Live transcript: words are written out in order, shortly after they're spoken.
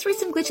Let's read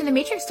some Glitch in the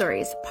Matrix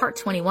stories, part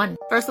 21.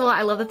 First of all,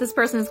 I love that this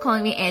person is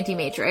calling me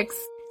anti-Matrix.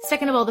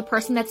 Second of all, the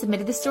person that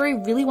submitted the story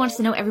really wants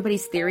to know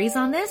everybody's theories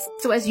on this.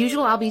 So as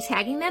usual, I'll be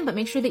tagging them, but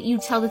make sure that you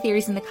tell the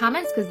theories in the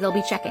comments because they'll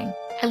be checking.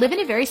 I live in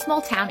a very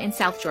small town in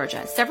South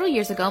Georgia. Several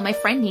years ago, my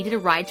friend needed a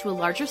ride to a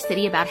larger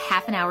city about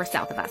half an hour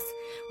south of us.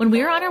 When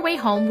we were on our way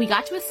home, we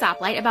got to a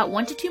stoplight about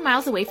 1 to 2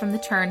 miles away from the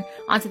turn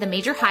onto the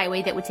major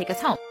highway that would take us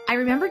home. I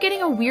remember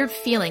getting a weird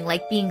feeling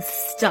like being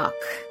stuck.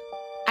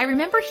 I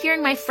remember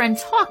hearing my friend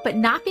talk, but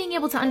not being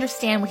able to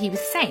understand what he was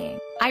saying.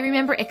 I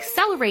remember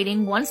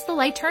accelerating once the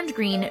light turned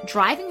green,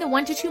 driving the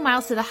 1 to 2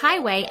 miles to the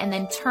highway, and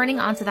then turning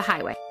onto the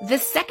highway. The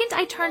second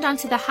I turned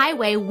onto the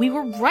highway, we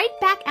were right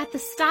back at the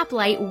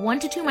stoplight 1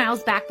 to 2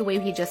 miles back the way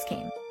we just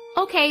came.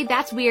 Okay,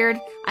 that's weird.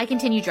 I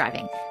continued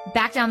driving.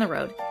 Back down the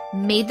road.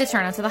 Made the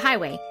turn onto the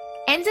highway.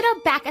 Ended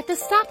up back at the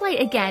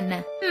stoplight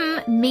again.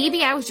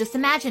 Maybe I was just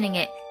imagining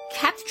it.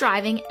 Kept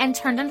driving and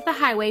turned onto the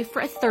highway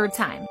for a third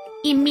time.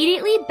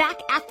 Immediately back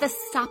at the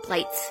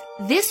stoplight.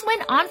 This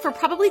went on for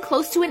probably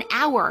close to an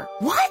hour.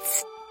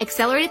 What?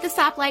 Accelerate at the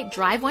stoplight,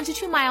 drive 1 to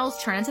 2 miles,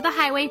 turn onto the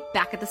highway,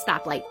 back at the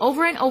stoplight.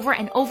 Over and over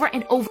and over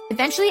and over.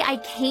 Eventually, I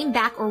came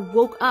back or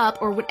woke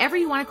up, or whatever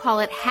you want to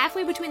call it,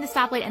 halfway between the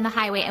stoplight and the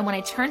highway, and when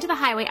I turned to the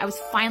highway, I was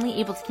finally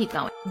able to keep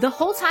going. The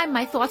whole time,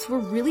 my thoughts were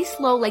really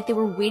slow, like they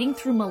were wading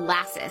through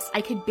molasses.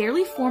 I could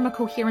barely form a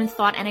coherent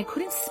thought, and I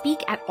couldn't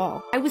speak at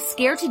all. I was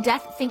scared to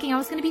death, thinking I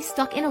was going to be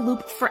stuck in a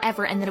loop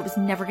forever and that it was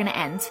never going to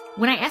end.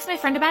 When I asked my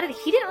friend about it,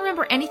 he didn't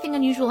remember anything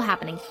unusual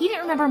happening. He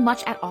didn't remember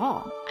much at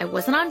all. I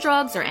wasn't on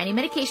drugs or any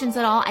medication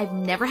at all. I've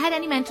never had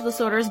any mental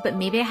disorders, but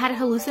maybe I had a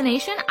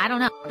hallucination. I don't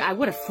know. I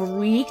would have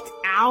freaked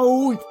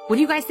out. What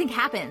do you guys think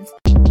happened?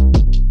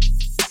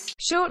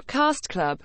 Short Cast Club